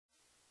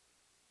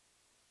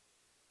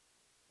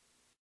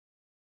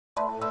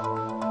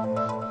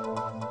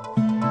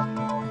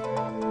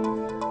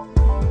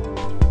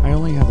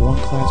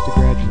class to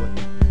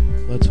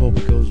graduate. Let's hope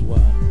it goes well.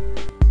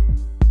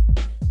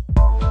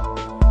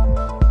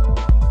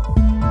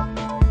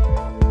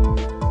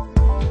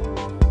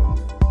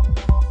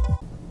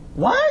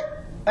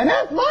 What? An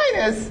F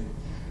minus?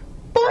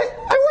 But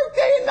I worked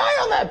day and night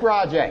on that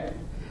project.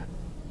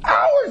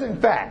 Hours, in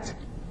fact.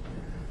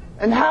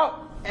 And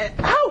how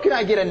can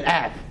I get an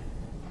F?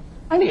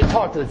 I need to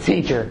talk to the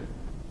teacher.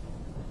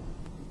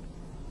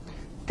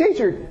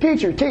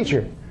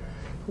 Teacher.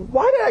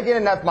 Why did I get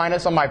an F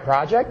minus on my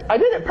project? I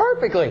did it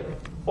perfectly.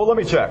 Well, let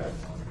me check.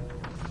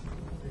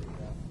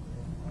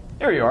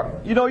 Here you are.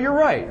 You know, you're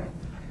right.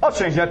 I'll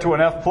change that to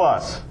an F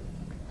plus.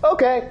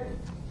 Okay.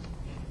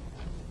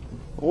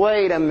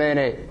 Wait a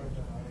minute.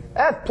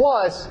 F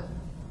plus?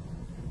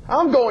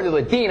 I'm going to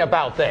the dean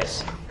about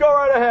this. Go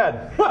right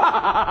ahead.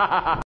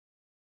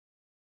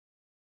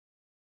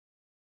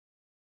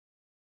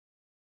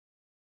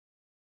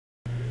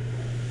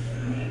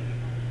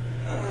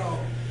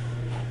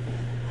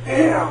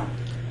 Damn.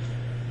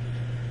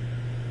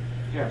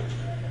 Here.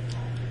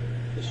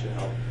 This should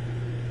help.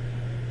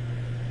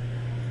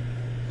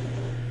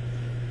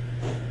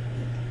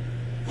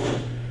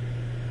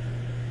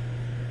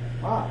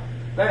 Ah,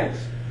 thanks.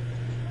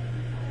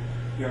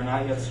 You are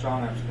not yet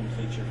strong enough to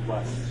complete your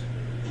quest.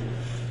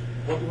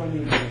 What do I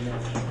need to do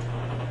next?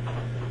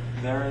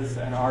 There is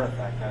an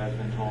artifact that I've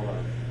been told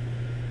of,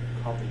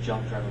 called the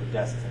Jump Drive of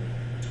Destiny.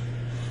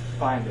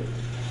 Find it,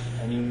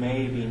 and you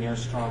may be near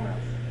strong enough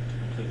to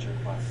complete your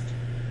quest.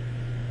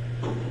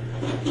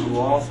 You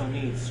will also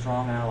need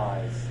strong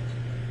allies.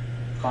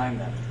 Find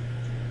them,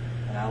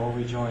 and I will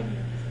rejoin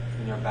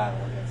you in your battle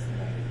against the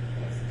Navy.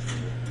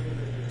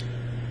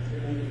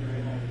 Thank you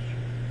very much.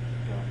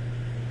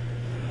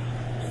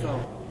 Go. So,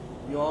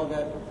 you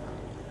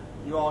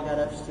all got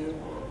F's too?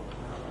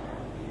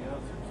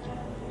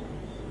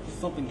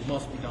 Something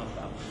must be done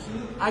about this.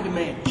 I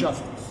demand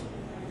justice.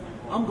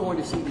 I'm going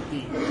to see the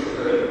dean.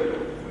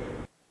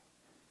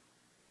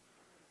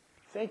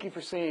 Thank you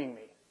for seeing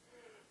me.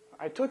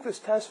 I took this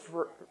test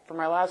for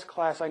my last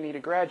class I need to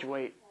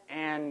graduate,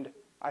 and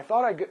I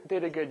thought I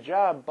did a good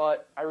job,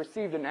 but I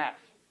received an F.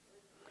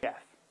 F.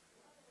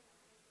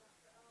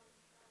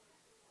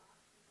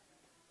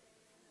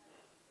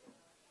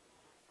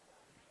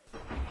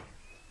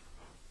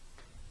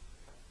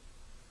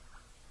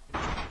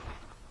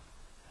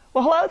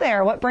 Well, hello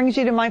there. What brings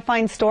you to my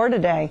fine store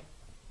today?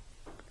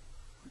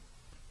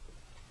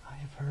 I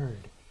have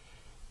heard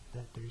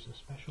that there's a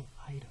special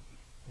item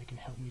that can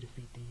help me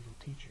defeat the evil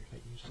teacher that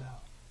you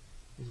sell.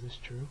 Is this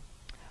true?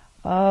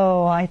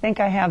 Oh, I think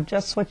I have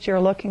just what you're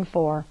looking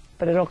for,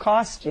 but it'll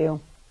cost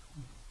you.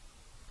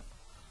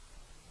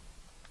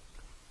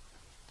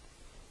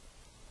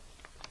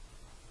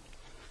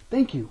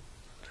 Thank you.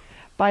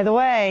 By the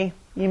way,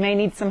 you may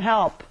need some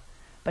help,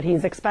 but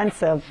he's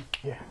expensive.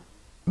 Yeah.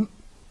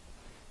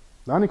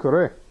 何こ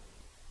れ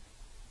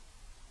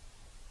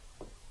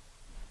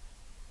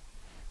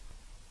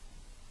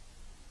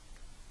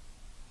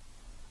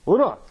ほ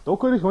ら、ど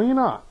こでもいい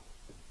な。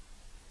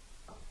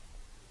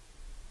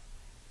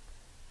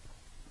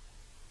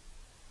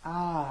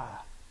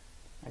Ah,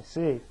 I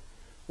see.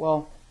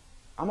 Well,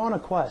 I'm on a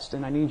quest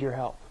and I need your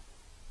help.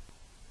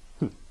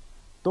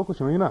 どこ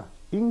しもいいな。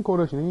インコ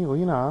ロしに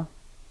いいな。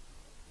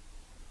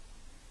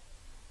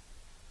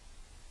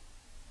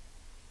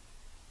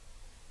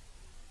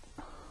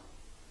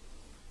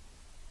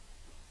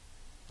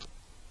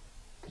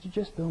Could you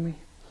just bill me?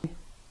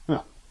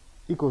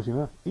 一個し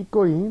な。一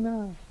個いい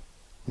な。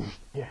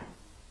Yeah.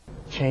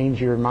 Change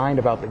your mind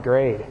about the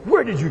grade.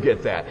 Where did you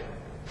get that?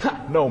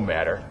 Ha, no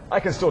matter. I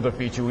can still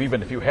defeat you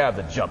even if you have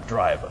the jump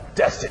drive of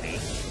destiny.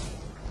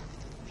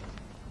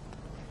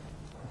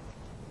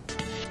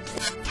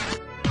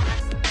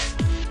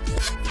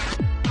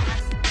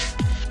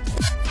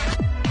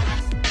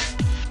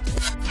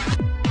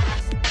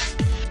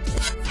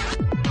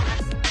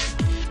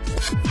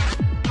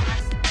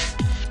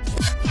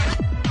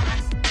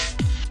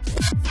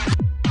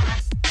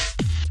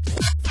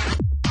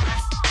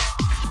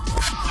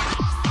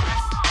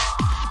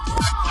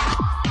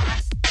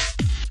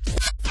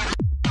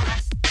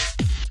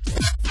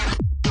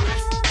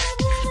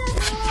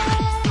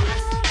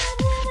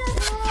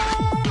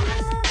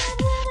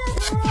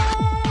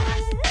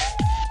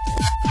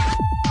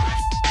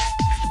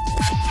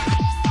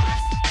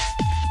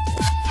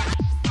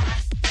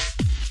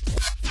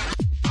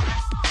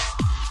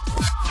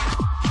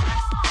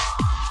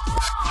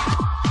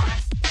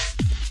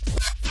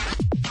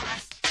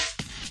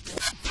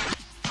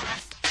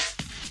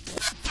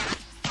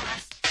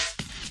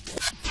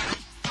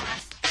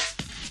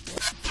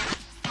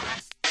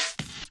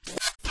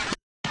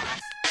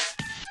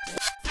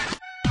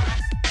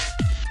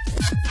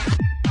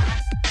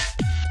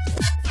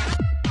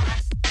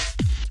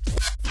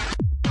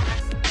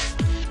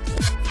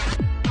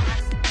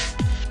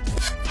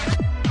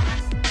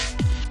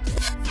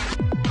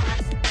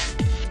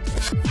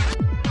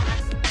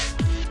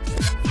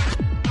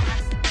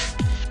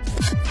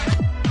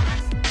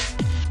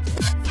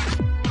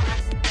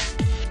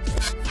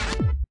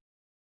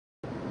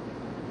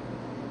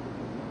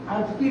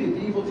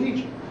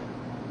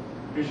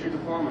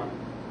 karma.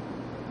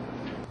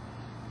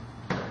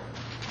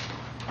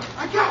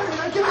 I got it!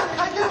 I got it!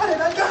 I got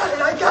it! I got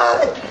it! I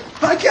got it!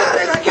 I got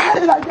it! I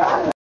got it! I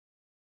got it!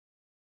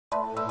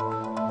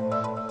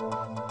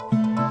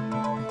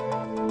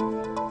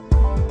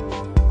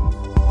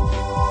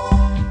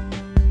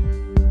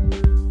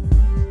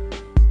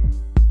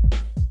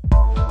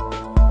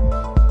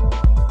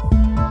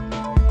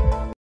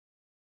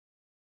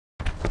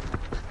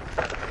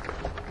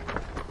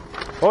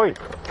 Oi!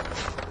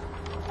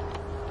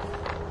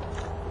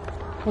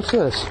 What's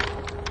this?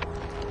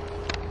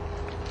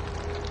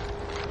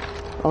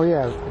 Oh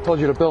yeah, I told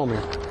you to bill me.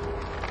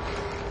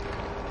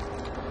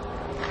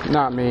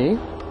 Not me.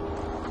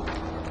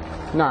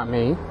 Not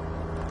me.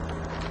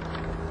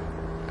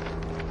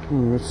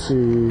 Let's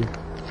see.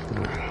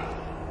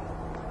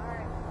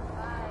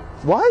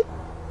 What?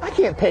 I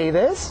can't pay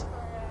this.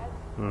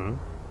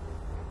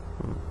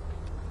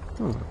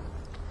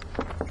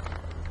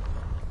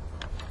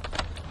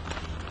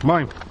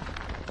 Mine.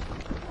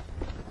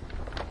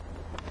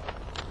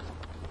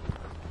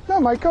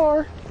 Not my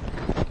car.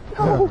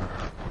 No.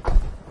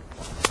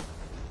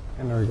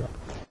 And there we go.